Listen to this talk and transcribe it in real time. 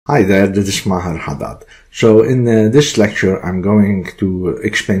Hi there, this is Maher Haddad. So in this lecture, I'm going to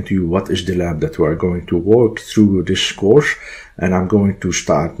explain to you what is the lab that we are going to work through this course. And I'm going to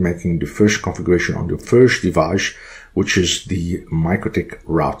start making the first configuration on the first device, which is the MikroTik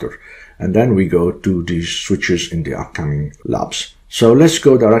router. And then we go to the switches in the upcoming labs. So let's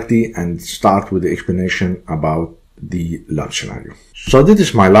go directly and start with the explanation about the lab scenario. So this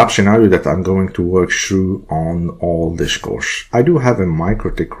is my lab scenario that I'm going to work through on all this course. I do have a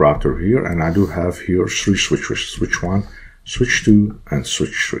MikroTik router here, and I do have here three switches: switch 1, switch 2, and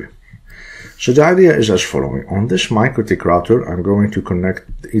switch 3. So the idea is as following. On this MikroTik router, I'm going to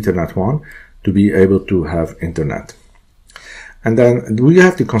connect the Ethernet 1 to be able to have internet. And then we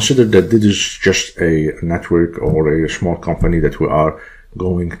have to consider that this is just a network or a small company that we are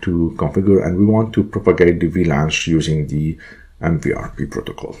going to configure, and we want to propagate the VLANs using the MVRP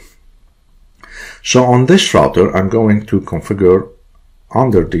protocol. So on this router, I'm going to configure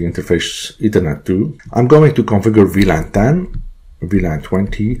under the interface Ethernet 2, I'm going to configure VLAN 10, VLAN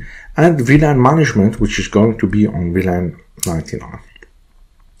 20, and VLAN management, which is going to be on VLAN 99.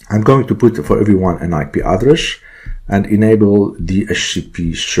 I'm going to put for everyone an IP address and enable the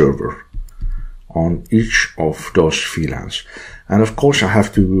HCP server on each of those VLANs. And of course, I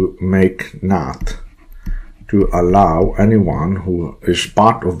have to make NAT to allow anyone who is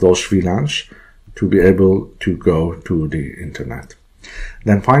part of those VLANs to be able to go to the internet.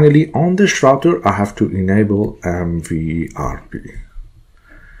 Then finally, on this router, I have to enable MVRP,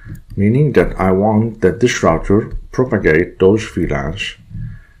 meaning that I want that this router propagate those VLANs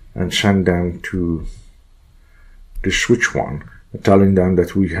and send them to the switch 1, telling them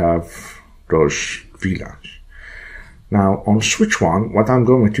that we have those VLANs. Now on switch 1, what I'm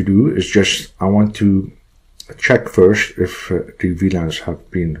going to do is just, I want to check first if the VLANs have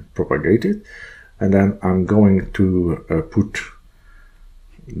been propagated, and then I'm going to put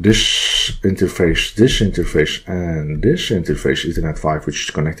this interface, and this interface, Ethernet 5, which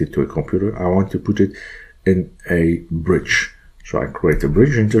is connected to a computer. I want to put it in a bridge. So I create a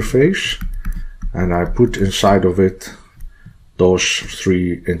bridge interface, and I put inside of it those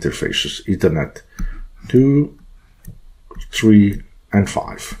three interfaces: Ethernet 2, 3, and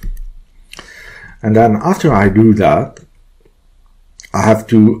 5. And then after I do that, I have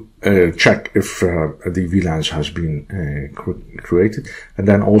to check if the VLANs has been created, and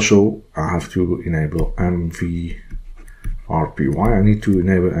then also I have to enable MVRP. Why I need to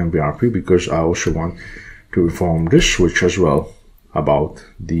enable MVRP? Because I also want to inform this switch as well about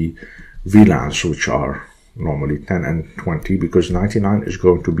the VLANs, which are normally 10 and 20, because 99 is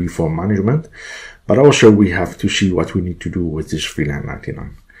going to be for management, but also we have to see what we need to do with this VLAN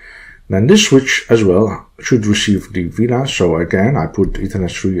 99. Then this switch as well should receive the VLANs. So again, I put Ethernet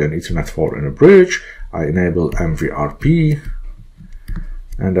 3 and Ethernet 4 in a bridge. I enable MVRP,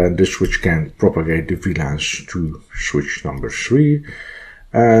 and then this switch can propagate the VLANs to switch number 3.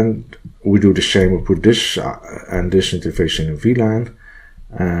 And we do the same. We put this and this interface in a VLAN,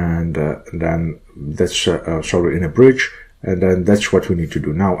 and then that's in a bridge, and then that's what we need to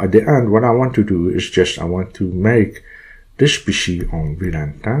do. Now at the end, what I want to do is just I want to make this PC on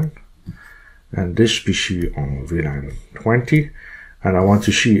VLAN 10 and this PC on VLAN 20, and I want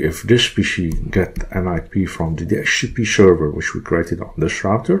to see if this PC get an IP from the DHCP server which we created on this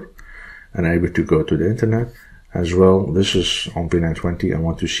router and able to go to the internet as well. This is on VLAN 20. I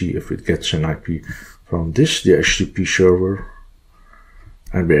want to see if it gets an IP from this DHCP server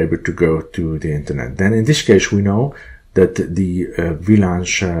and be able to go to the internet. Then in this case, we know that the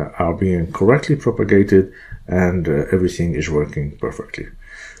VLANs are being correctly propagated and everything is working perfectly.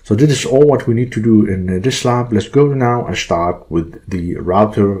 So this is all what we need to do in this lab. Let's go now and start with the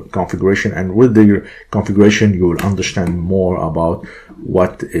router configuration. And with the configuration, you will understand more about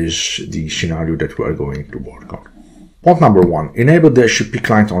what is the scenario that we are going to work on. Point number 1, enable the HCP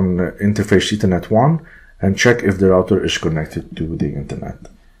client on interface Ethernet 1 and check if the router is connected to the internet.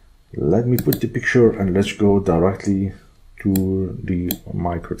 Let me put the picture and let's go directly to the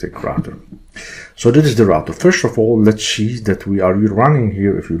MikroTik router. So this is the router. First of all, let's see that we are running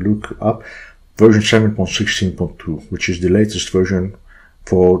here, if you look up, version 7.16.2, which is the latest version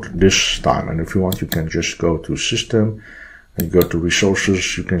for this time. And if you want, you can just go to System and go to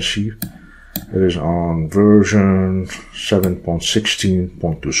Resources. You can see it is on version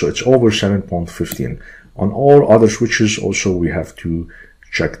 7.16.2, so it's over 7.15. On all other switches also we have to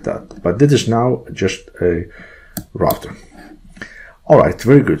check that, but this is now just a router. Alright,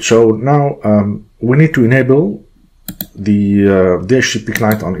 very good. So now we need to enable the DHCP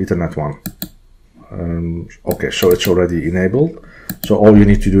client on Ethernet 1. Okay, so it's already enabled. So all you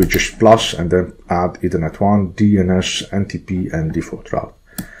need to do is just plus and then add Ethernet 1, DNS, NTP, and default route.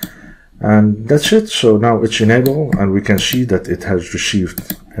 And that's it. So now it's enabled, and we can see that it has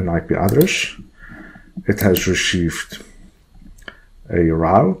received an IP address. It has received a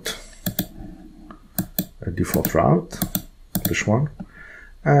route, a default route, this one,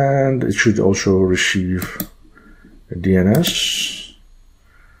 and it should also receive a DNS.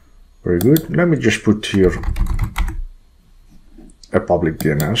 Very good. Let me just put here a public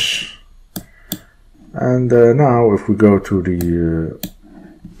DNS. And now if we go to the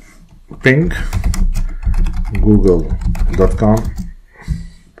ping google.com,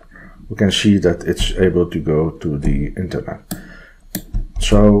 we can see that it's able to go to the internet.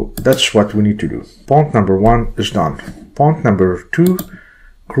 So that's what we need to do. Point number 1 is done. Point number 2,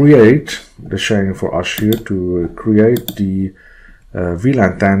 create the saying for us here to create the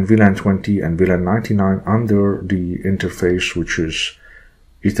VLAN 10, VLAN 20 and VLAN 99 under the interface which is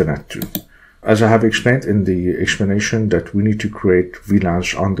Ethernet 2. As I have explained in the explanation that we need to create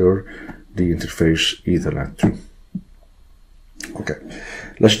VLANs under the interface Ethernet 2. Okay,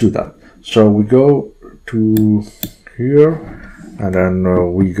 let's do that. So we go to here, and then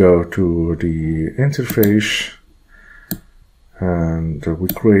we go to the interface, and we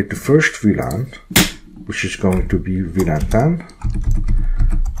create the first VLAN, which is going to be VLAN 10.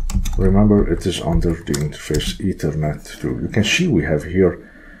 Remember, it is under the interface Ethernet 2. You can see we have here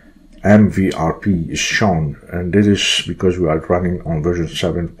MVRP is shown, and that is because we are running on version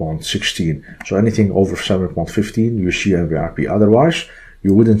 7.16. So anything over 7.15 you see MVRP, otherwise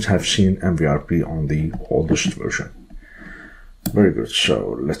you wouldn't have seen MVRP on the oldest version. Very good.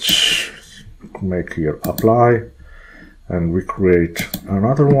 So let's make here apply, and we create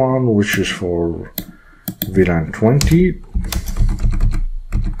another one which is for VLAN 20,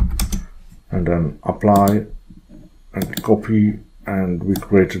 and then apply and copy, and we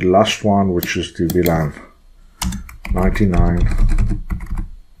created the last one which is the VLAN 99,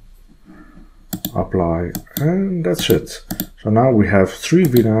 apply, and that's it. So now we have 3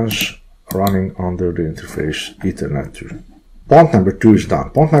 VLANs running under the interface Ethernet 2. Point number 2 is done.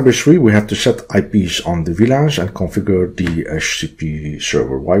 Point number 3, we have to set IPs on the VLANs and configure the DHCP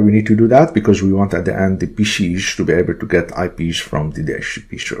server. Why we need to do that? Because we want at the end the PCs to be able to get IPs from the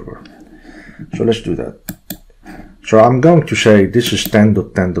DHCP server. So let's do that. So I'm going to say this is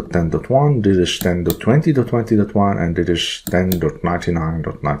 10.10.10.1, this is 10.20.20.1, and this is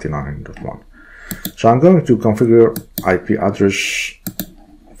 10.99.99.1. So I'm going to configure IP address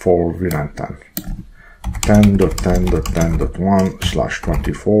for VLAN 10.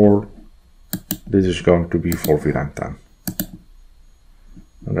 10.10.10.1/24. This is going to be for VLAN 10.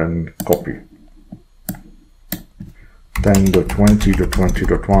 And then copy.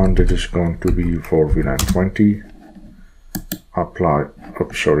 10.20.20.1, this is going to be for VLAN 20. Apply. Oh,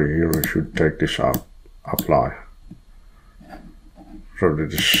 sorry, here we should take this out. Apply. So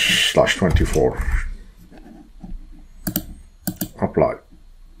this is /24. Apply.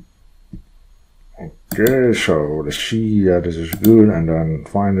 Okay, so let's see that this is good, and then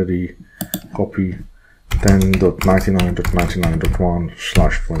finally copy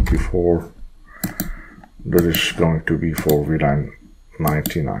 10.99.99.1/24. That is going to be for VLAN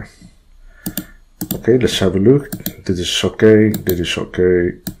 99. Okay, let's have a look. This is okay, this is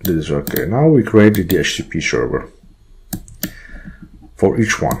okay, this is okay. Now we create the DHCP server for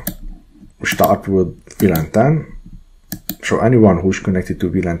each one. We start with VLAN 10. So anyone who's connected to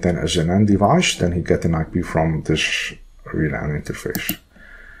VLAN 10 as an end device, then he gets an IP from this VLAN interface.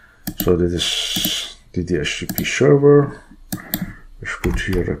 So this is the DHCP server. Let's put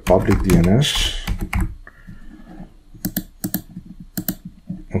here a public DNS.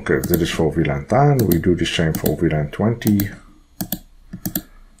 Okay, this is for VLAN 10. We do the same for VLAN 20.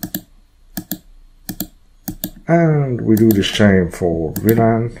 And we do the same for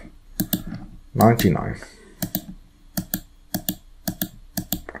VLAN 99.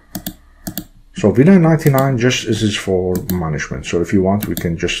 So VLAN 99 just is for management. So if you want, we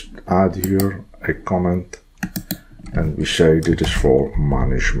can just add here a comment and we say this is for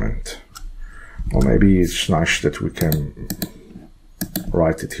management. Or maybe it's nice that we can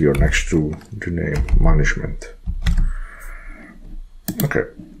write it here next to the name management. Okay,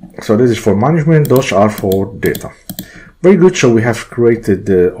 so this is for management, those are for data. Very good, so we have created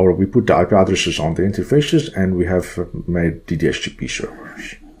or we put the IP addresses on the interfaces, and we have made the DHCP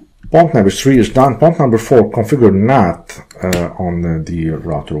servers. Point number 3 is done. Point number 4, configure NAT on the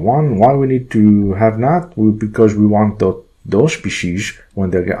router 1. Why we need to have NAT? Because we want those PCs, when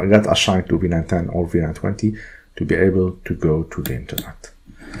they get assigned to VLAN 10 or VLAN 20, to be able to go to the internet.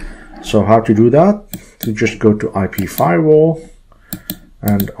 So how to do that? To just go to IP firewall,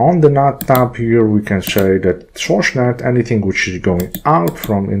 And on the NAT tab here, we can say that source NAT, anything which is going out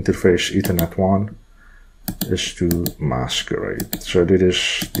from interface Ethernet 1 is to masquerade. So this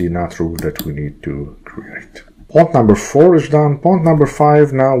is the NAT rule that we need to create. Port number 4 is done. Port number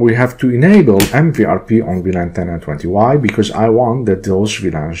 5, now we have to enable MVRP on VLAN 10 and 20. Why? Because I want that those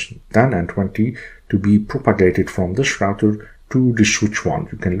VLANs 10 and 20 to be propagated from this router to the switch 1.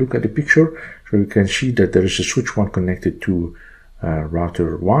 You can look at the picture, so you can see that there is a switch 1 connected to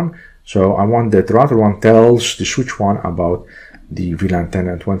router 1. So I want that router 1 tells the switch 1 about the VLAN 10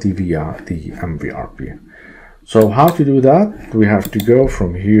 and 20 via the MVRP. So how to do that? We have to go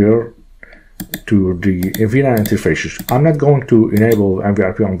from here to the VLAN interfaces. I'm not going to enable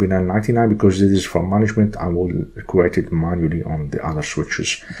MVRP on VLAN 99 because this is for management. I will create it manually on the other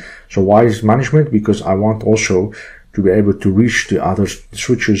switches. So why is management? Because I want also to be able to reach the other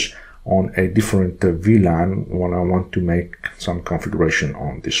switches on a different VLAN when I want to make some configuration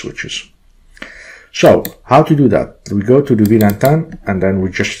on the switches. So how to do that? We go to the VLAN 10 and then we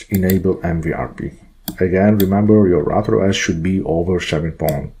just enable MVRP. Again, remember your router OS should be over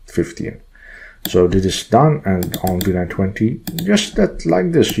 7.15. So this is done, and on VLAN 20, just that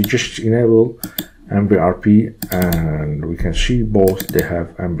like this, you just enable MVRP and we can see both they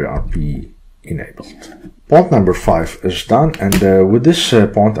have MVRP enabled. Point number 5 is done, and with this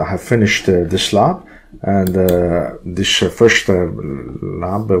point I have finished this lab, and this first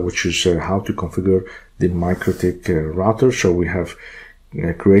lab, which is how to configure the MikroTik router. So we have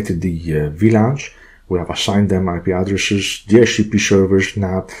created the VLANs, we have assigned them IP addresses, DHCP servers,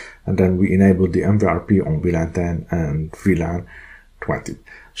 NAT, and then we enabled the MVRP on VLAN 10 and VLAN 20.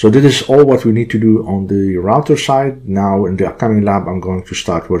 So this is all what we need to do on the router side. Now in the upcoming lab, I'm going to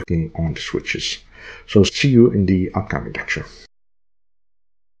start working on the switches. So see you in the upcoming lecture.